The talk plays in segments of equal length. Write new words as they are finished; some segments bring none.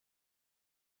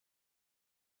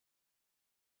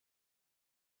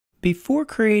Before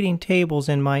creating tables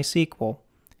in MySQL,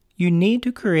 you need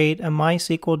to create a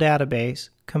MySQL database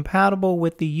compatible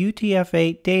with the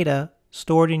UTF-8 data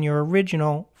stored in your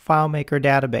original FileMaker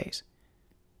database.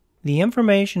 The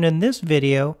information in this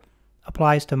video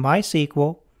applies to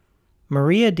MySQL,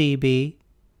 MariaDB,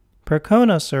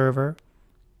 Percona Server,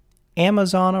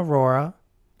 Amazon Aurora,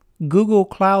 Google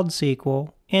Cloud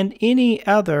SQL, and any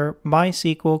other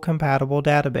MySQL compatible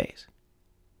database.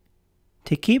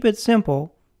 To keep it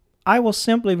simple, I will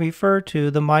simply refer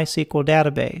to the MySQL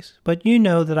database, but you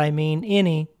know that I mean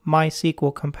any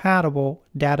MySQL compatible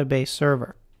database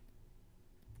server.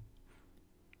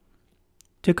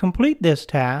 To complete this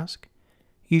task,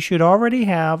 you should already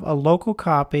have a local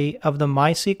copy of the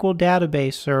MySQL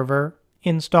database server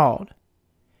installed.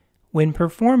 When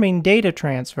performing data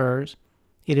transfers,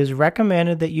 it is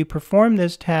recommended that you perform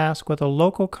this task with a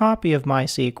local copy of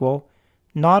MySQL,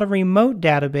 not a remote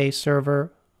database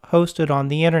server hosted on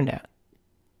the internet.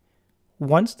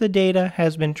 Once the data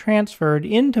has been transferred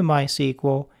into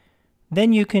MySQL,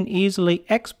 then you can easily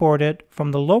export it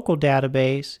from the local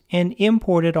database and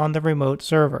import it on the remote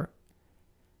server.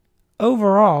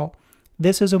 Overall,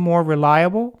 this is a more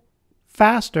reliable,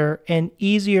 faster, and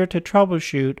easier to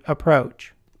troubleshoot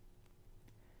approach.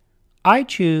 I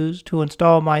choose to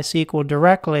install MySQL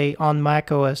directly on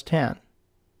macOS X.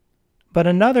 But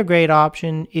another great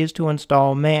option is to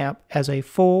install MAMP as a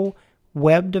full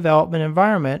web development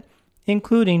environment,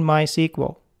 including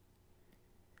MySQL.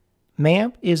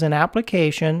 MAMP is an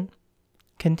application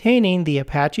containing the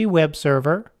Apache web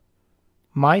server,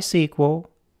 MySQL,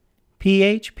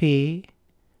 PHP,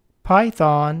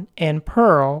 Python, and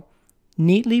Perl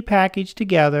neatly packaged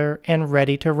together and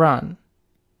ready to run.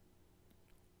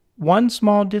 One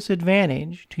small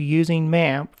disadvantage to using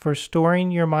MAMP for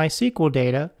storing your MySQL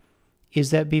data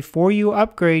is that before you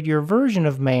upgrade your version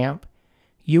of MAMP,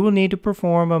 you will need to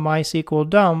perform a MySQL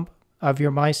dump of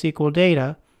your MySQL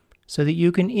data so that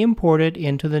you can import it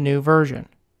into the new version.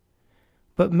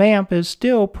 But MAMP is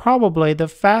still probably the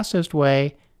fastest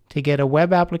way to get a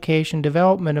web application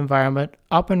development environment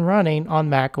up and running on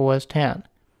macOS X,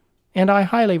 and I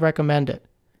highly recommend it.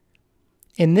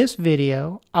 In this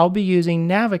video, I'll be using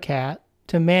Navicat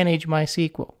to manage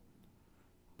MySQL.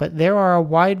 But there are a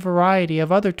wide variety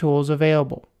of other tools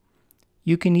available.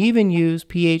 You can even use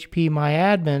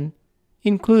phpMyAdmin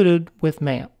included with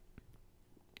MAMP.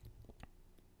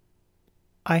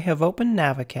 I have opened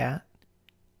Navicat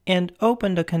and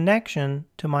opened a connection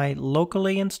to my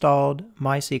locally installed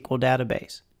MySQL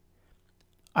database.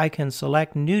 I can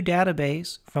select New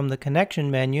Database from the connection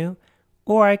menu,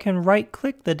 or I can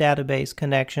right-click the database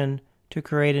connection to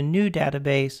create a new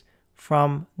database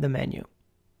from the menu.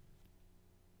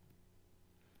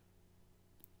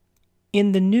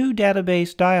 In the New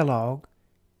Database dialog,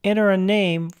 enter a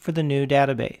name for the new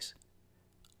database.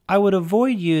 I would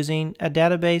avoid using a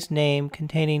database name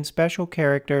containing special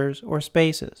characters or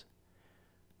spaces.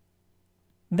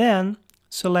 Then,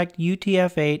 select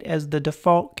UTF-8 as the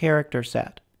default character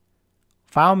set.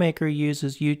 FileMaker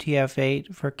uses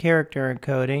UTF-8 for character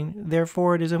encoding,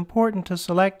 therefore it is important to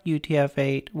select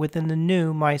UTF-8 within the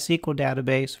new MySQL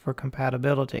database for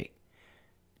compatibility.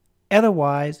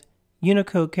 Otherwise,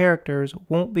 Unicode characters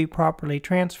won't be properly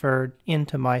transferred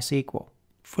into MySQL.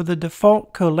 For the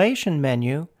default collation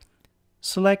menu,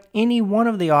 select any one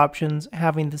of the options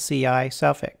having the CI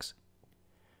suffix.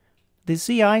 The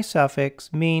CI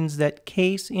suffix means that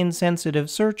case-insensitive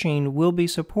searching will be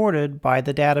supported by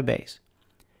the database.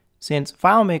 Since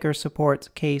FileMaker supports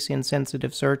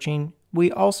case-insensitive searching,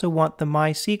 we also want the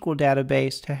MySQL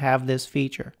database to have this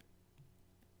feature.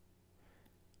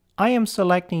 I am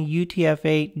selecting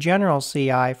UTF-8 General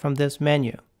CI from this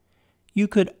menu. You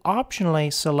could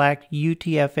optionally select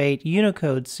UTF-8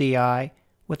 Unicode CI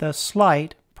with a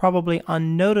slight, probably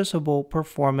unnoticeable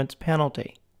performance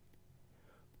penalty.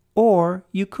 Or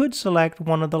you could select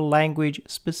one of the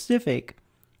language-specific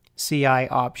CI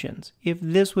options if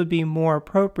this would be more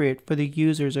appropriate for the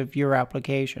users of your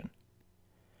application.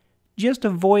 Just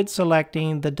avoid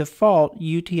selecting the default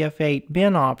UTF-8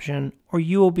 bin option, or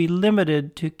you will be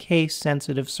limited to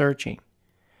case-sensitive searching.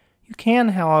 You can,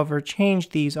 however, change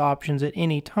these options at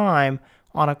any time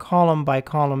on a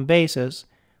column-by-column basis,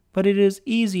 but it is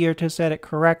easier to set it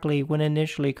correctly when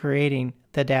initially creating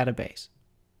the database.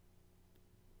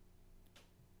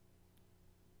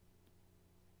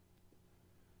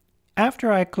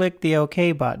 After I click the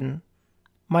OK button,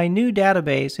 my new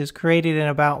database is created in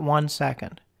about 1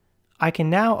 second. I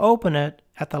can now open it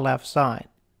at the left side.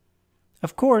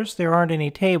 Of course, there aren't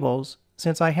any tables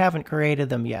since I haven't created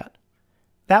them yet.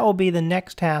 That will be the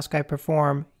next task I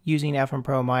perform using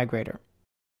FmPro Migrator.